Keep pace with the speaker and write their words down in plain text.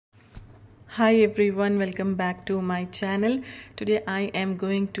Hi everyone, welcome back to my channel. Today I am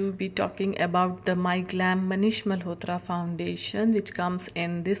going to be talking about the My Glam Manish Malhotra foundation, which comes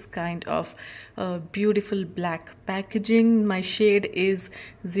in this kind of beautiful black packaging. My shade is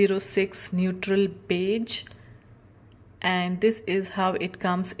 06 Neutral Beige, and this is how it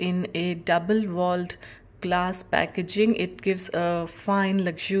comes in a double walled glass packaging. It gives a fine,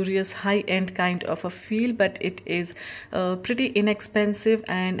 luxurious, high-end kind of a feel, but it is pretty inexpensive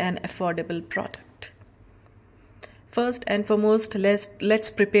and an affordable product. First and foremost,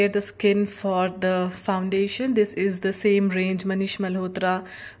 let's prepare the skin for the foundation. This is the same range Manish Malhotra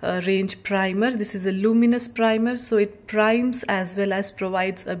range primer. This is a luminous primer, so it primes as well as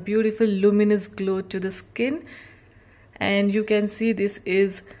provides a beautiful luminous glow to the skin. And you can see this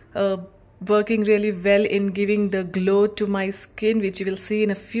is working really well in giving the glow to my skin, which you will see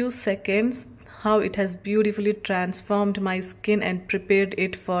in a few seconds how it has beautifully transformed my skin and prepared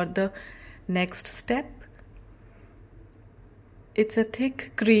it for the next step. It's a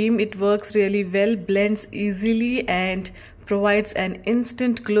thick cream, it works really well, blends easily and provides an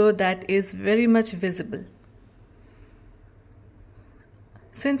instant glow that is very much visible.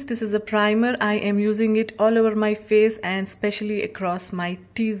 Since this is a primer, I am using it all over my face and especially across my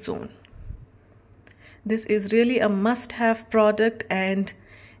T-zone. This is really a must-have product and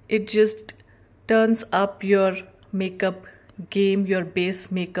it just turns up your makeup game, your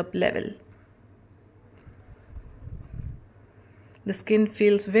base makeup level. The skin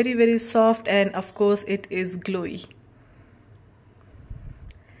feels very soft and of course it is glowy.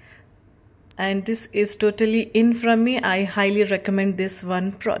 And this is totally in from me. I highly recommend this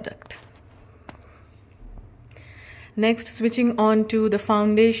one product. Next, switching on to the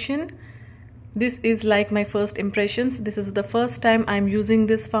foundation. This is like my first impressions. This is the first time I'm using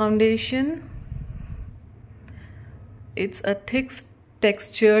this foundation. It's a thick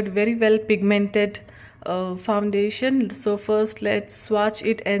textured, very well pigmented foundation. So first let's swatch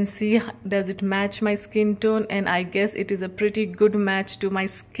it and see does it match my skin tone, and I guess it is a pretty good match to my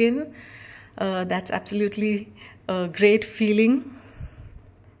skin. That's absolutely a great feeling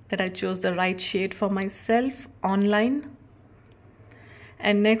that I chose the right shade for myself online.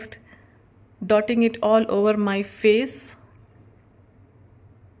 And next, dotting it all over my face.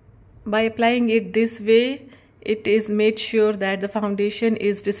 By applying it this way, it is made sure that the foundation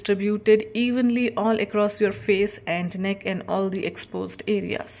is distributed evenly all across your face and neck and all the exposed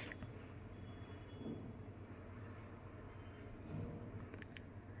areas.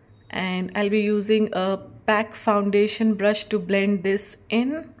 And I'll be using a pack foundation brush to blend this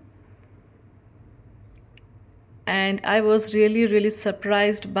in. And I was really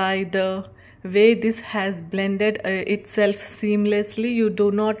surprised by the way this has blended itself seamlessly. You do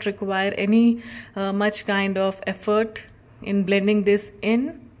not require any much kind of effort in blending this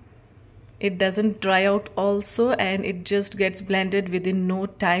in. It doesn't dry out also, and it just gets blended within no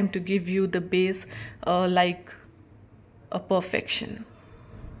time to give you the base like a perfection.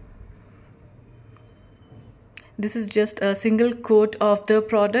 This is just a single coat of the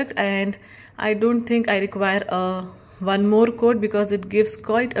product, and I don't think I require one more coat because it gives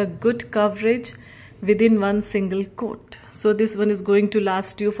quite a good coverage within one single coat. So this one is going to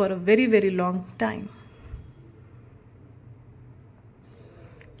last you for a very long time.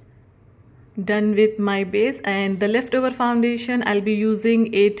 Done with my base, and the leftover foundation I'll be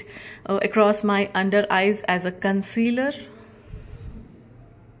using it across my under eyes as a concealer.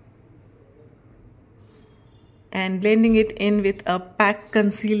 And blending it in with a pack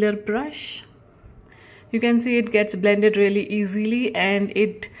concealer brush. You can see it gets blended really easily, and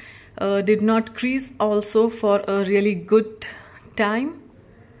it did not crease also for a really good time,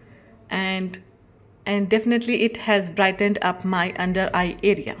 and definitely it has brightened up my under eye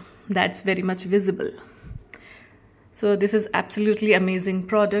area. That's very much visible. So this is absolutely amazing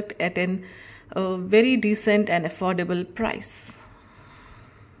product at a very decent and affordable price.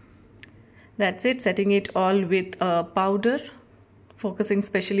 That's it, setting it all with a powder, focusing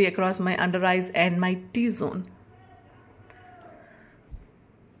especially across my under eyes and my T-zone.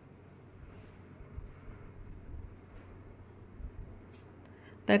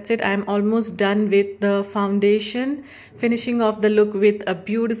 That's it, I'm almost done with the foundation. Finishing off the look with a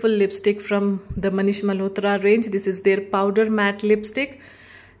beautiful lipstick from the Manish Malhotra range. This is their powder matte lipstick.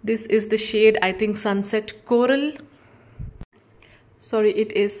 This is the shade, I think, Sunset Coral. Sorry,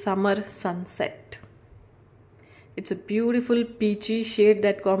 it is Summer Sunset. It's a beautiful peachy shade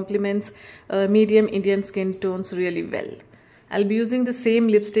that complements medium Indian skin tones really well. I'll be using the same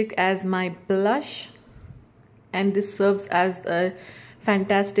lipstick as my blush, and this serves as a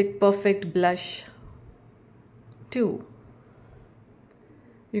fantastic perfect blush too.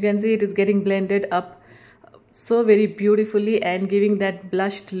 You can see it is getting blended up so very beautifully and giving that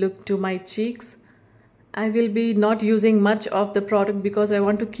blushed look to my cheeks. I will be not using much of the product because I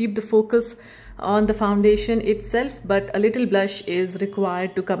want to keep the focus on the foundation itself, but a little blush is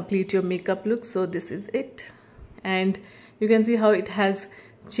required to complete your makeup look. So this is it, and you can see how it has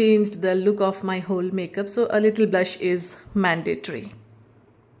changed the look of my whole makeup. So a little blush is mandatory.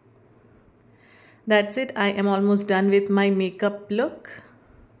 That's it. I am almost done with my makeup look.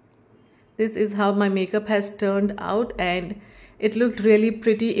 This is how my makeup has turned out, and it looked really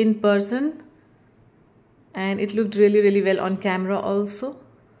pretty in person, and it looked really well on camera also.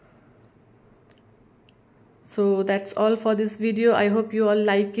 So that's all for this video. I hope you all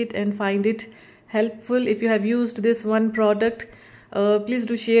like it and find it helpful. If you have used this one product, please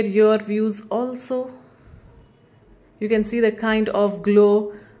do share your views also. You can see the kind of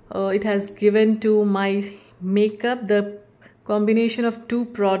glow it has given to my makeup. The combination of two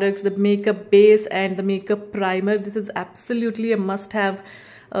products, the makeup base and the makeup primer, this is absolutely a must-have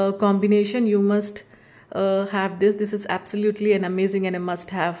combination. You must have this. This is absolutely an amazing and a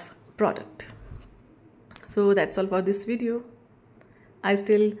must-have product. So that's all for this video. I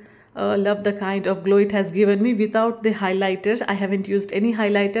still love the kind of glow it has given me without the highlighter. I haven't used any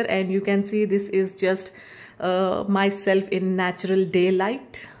highlighter, and you can see this is just myself in natural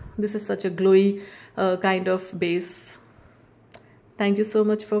daylight. This is such a glowy kind of base. Thank you so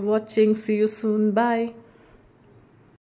much for watching. See you soon. Bye.